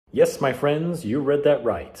Yes, my friends, you read that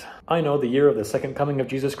right. I know the year of the second coming of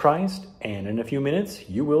Jesus Christ, and in a few minutes,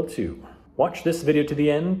 you will too. Watch this video to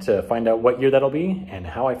the end to find out what year that'll be and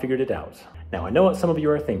how I figured it out. Now, I know what some of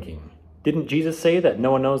you are thinking. Didn't Jesus say that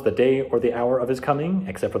no one knows the day or the hour of his coming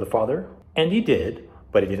except for the Father? And he did,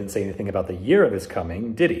 but he didn't say anything about the year of his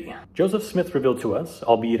coming, did he? Joseph Smith revealed to us,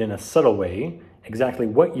 albeit in a subtle way, exactly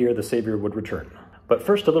what year the Savior would return. But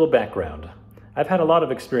first, a little background. I've had a lot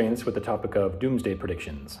of experience with the topic of doomsday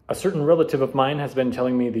predictions. A certain relative of mine has been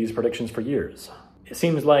telling me these predictions for years. It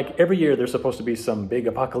seems like every year there's supposed to be some big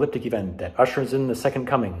apocalyptic event that ushers in the second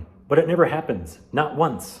coming, but it never happens, not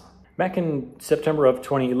once. Back in September of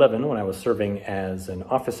 2011, when I was serving as an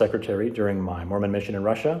office secretary during my Mormon mission in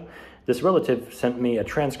Russia, this relative sent me a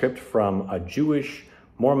transcript from a Jewish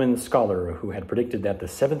Mormon scholar who had predicted that the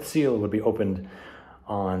seventh seal would be opened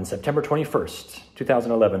on September 21st,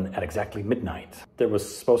 2011 at exactly midnight. There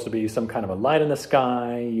was supposed to be some kind of a light in the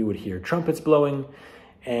sky, you would hear trumpets blowing,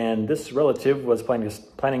 and this relative was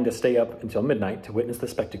planning to stay up until midnight to witness the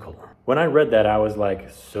spectacle. When I read that, I was like,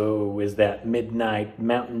 so is that midnight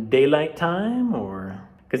Mountain Daylight Time, or?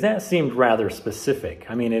 Because that seemed rather specific.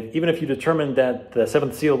 I mean, even if you determined that the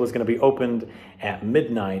seventh seal was going to be opened at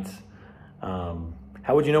midnight,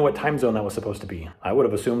 how would you know what time zone that was supposed to be? I would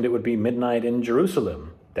have assumed it would be midnight in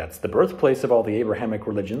Jerusalem. That's the birthplace of all the Abrahamic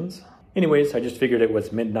religions. Anyways, I just figured it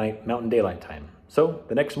was midnight Mountain Daylight Time. So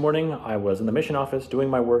the next morning, I was in the mission office doing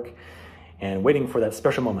my work and waiting for that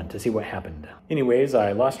special moment to see what happened. Anyways,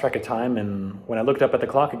 I lost track of time, and when I looked up at the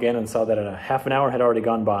clock again and saw that a half an hour had already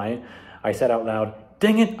gone by, I said out loud,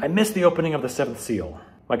 "Dang it, I missed the opening of the seventh seal."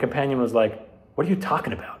 My companion was like, "What are you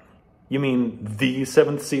talking about? You mean the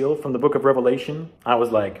seventh seal from the book of Revelation?" I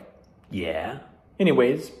was like, "Yeah."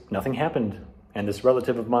 Anyways, nothing happened. And this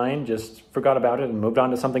relative of mine just forgot about it and moved on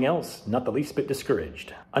to something else, not the least bit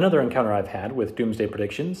discouraged. Another encounter I've had with doomsday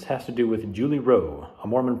predictions has to do with Julie Rowe, a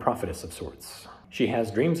Mormon prophetess of sorts. She has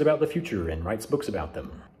dreams about the future and writes books about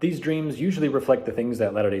them. These dreams usually reflect the things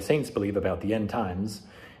that Latter-day Saints believe about the end times,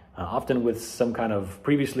 often with some kind of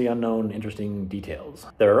previously unknown interesting details.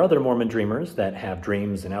 There are other Mormon dreamers that have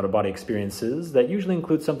dreams and out-of-body experiences that usually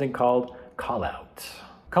include something called call-out.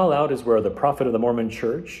 Call-out is where the prophet of the Mormon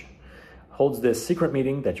church holds this secret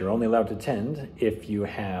meeting that you're only allowed to attend if you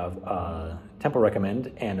have a temple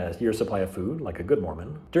recommend and a year's supply of food, like a good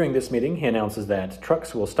Mormon. During this meeting, he announces that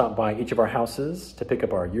trucks will stop by each of our houses to pick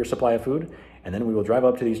up our year's supply of food, and then we will drive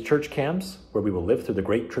up to these church camps where we will live through the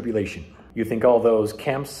Great Tribulation. You think all those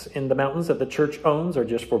camps in the mountains that the church owns are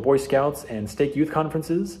just for Boy Scouts and stake youth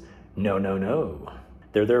conferences? No, no, no.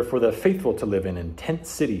 They're there for the faithful to live in tent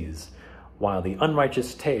cities, while the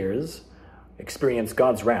unrighteous tares experience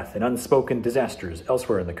God's wrath and unspoken disasters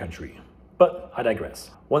elsewhere in the country. But I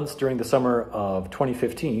digress. Once during the summer of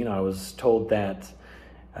 2015, I was told that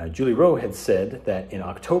Julie Rowe had said that in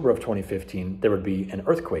October of 2015, there would be an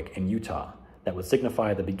earthquake in Utah that would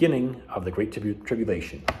signify the beginning of the Great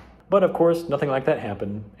Tribulation. But of course, nothing like that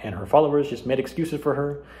happened, and her followers just made excuses for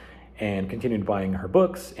her and continued buying her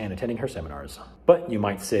books and attending her seminars. But you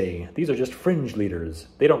might say, these are just fringe leaders.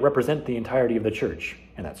 They don't represent the entirety of the church,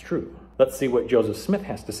 and that's true. Let's see what Joseph Smith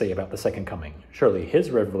has to say about the second coming. Surely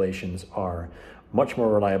his revelations are much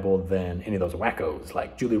more reliable than any of those wackos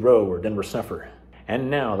like Julie Rowe or Denver Snuffer.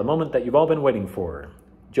 And now, the moment that you've all been waiting for.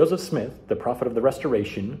 Joseph Smith, the prophet of the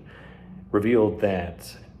Restoration, revealed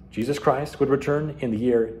that Jesus Christ would return in the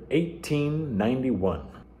year 1891.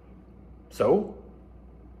 So,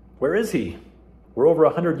 where is he? We're over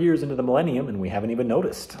 100 years into the millennium and we haven't even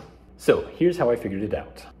noticed. So here's how I figured it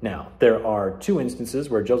out. Now, there are two instances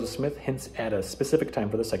where Joseph Smith hints at a specific time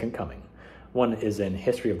for the second coming. One is in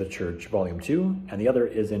History of the Church, Volume 2, and the other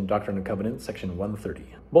is in Doctrine and Covenants, Section 130.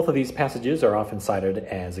 Both of these passages are often cited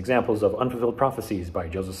as examples of unfulfilled prophecies by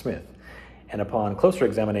Joseph Smith. And upon closer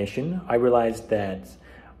examination, I realized that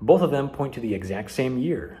both of them point to the exact same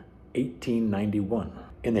year, 1891.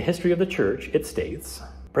 In the History of the Church, it states,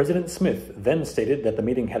 President Smith then stated that the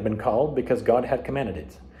meeting had been called because God had commanded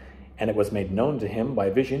it, and it was made known to him by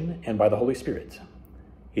vision and by the Holy Spirit.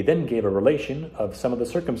 He then gave a relation of some of the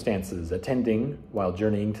circumstances attending while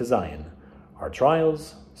journeying to Zion, our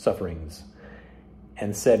trials, sufferings,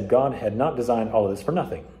 and said God had not designed all of this for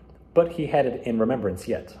nothing, but he had it in remembrance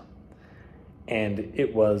yet. And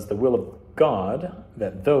it was the will of God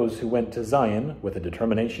that those who went to Zion with a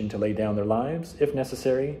determination to lay down their lives, if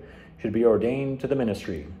necessary, should be ordained to the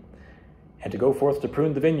ministry, and to go forth to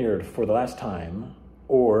prune the vineyard for the last time,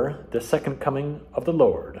 or the second coming of the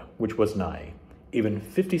Lord, which was nigh, even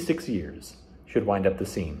 56 years, should wind up the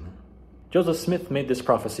scene. Joseph Smith made this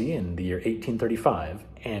prophecy in the year 1835,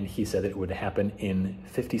 and he said that it would happen in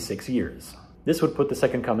 56 years. This would put the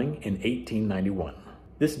second coming in 1891.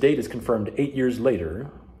 This date is confirmed 8 years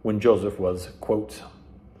later, when Joseph was, quote,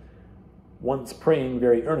 once praying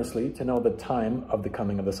very earnestly to know the time of the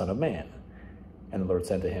coming of the Son of Man. And the Lord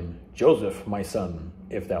said to him, Joseph, my son,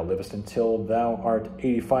 if thou livest until thou art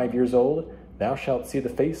 85 years old, thou shalt see the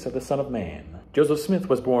face of the Son of Man. Joseph Smith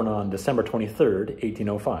was born on December 23rd,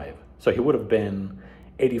 1805, so he would have been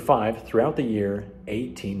 85 throughout the year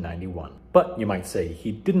 1891. But you might say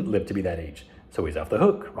he didn't live to be that age, so he's off the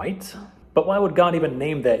hook, right? But why would God even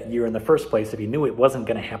name that year in the first place if he knew it wasn't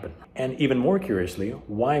going to happen? And even more curiously,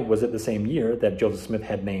 why was it the same year that Joseph Smith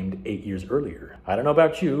had named 8 years earlier? I don't know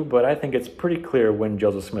about you, but I think it's pretty clear when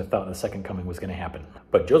Joseph Smith thought the second coming was going to happen.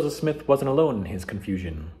 But Joseph Smith wasn't alone in his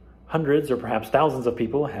confusion. Hundreds or perhaps thousands of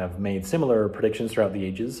people have made similar predictions throughout the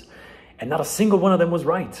ages, and not a single one of them was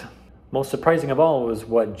right. Most surprising of all was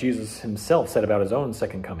what Jesus himself said about his own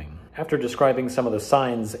second coming. After describing some of the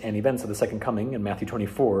signs and events of the second coming in Matthew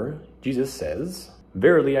 24, Jesus says,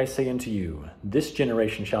 Verily I say unto you, this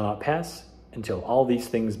generation shall not pass until all these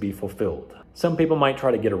things be fulfilled. Some people might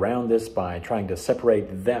try to get around this by trying to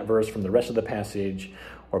separate that verse from the rest of the passage,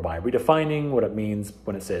 or by redefining what it means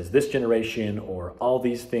when it says this generation or all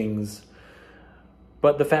these things.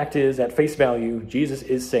 But the fact is, at face value, Jesus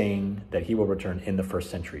is saying that he will return in the first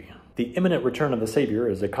century. The imminent return of the Savior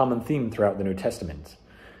is a common theme throughout the New Testament.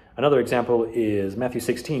 Another example is Matthew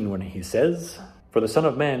 16, when he says, For the Son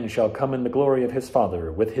of Man shall come in the glory of his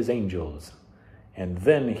Father with his angels, and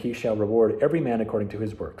then he shall reward every man according to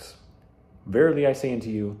his works. Verily I say unto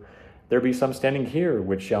you, there be some standing here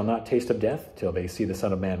which shall not taste of death till they see the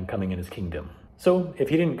Son of Man coming in his kingdom. So, if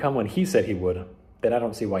he didn't come when he said he would, then I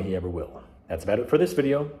don't see why he ever will. That's about it for this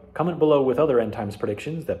video. Comment below with other end times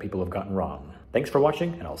predictions that people have gotten wrong. Thanks for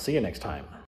watching, and I'll see you next time.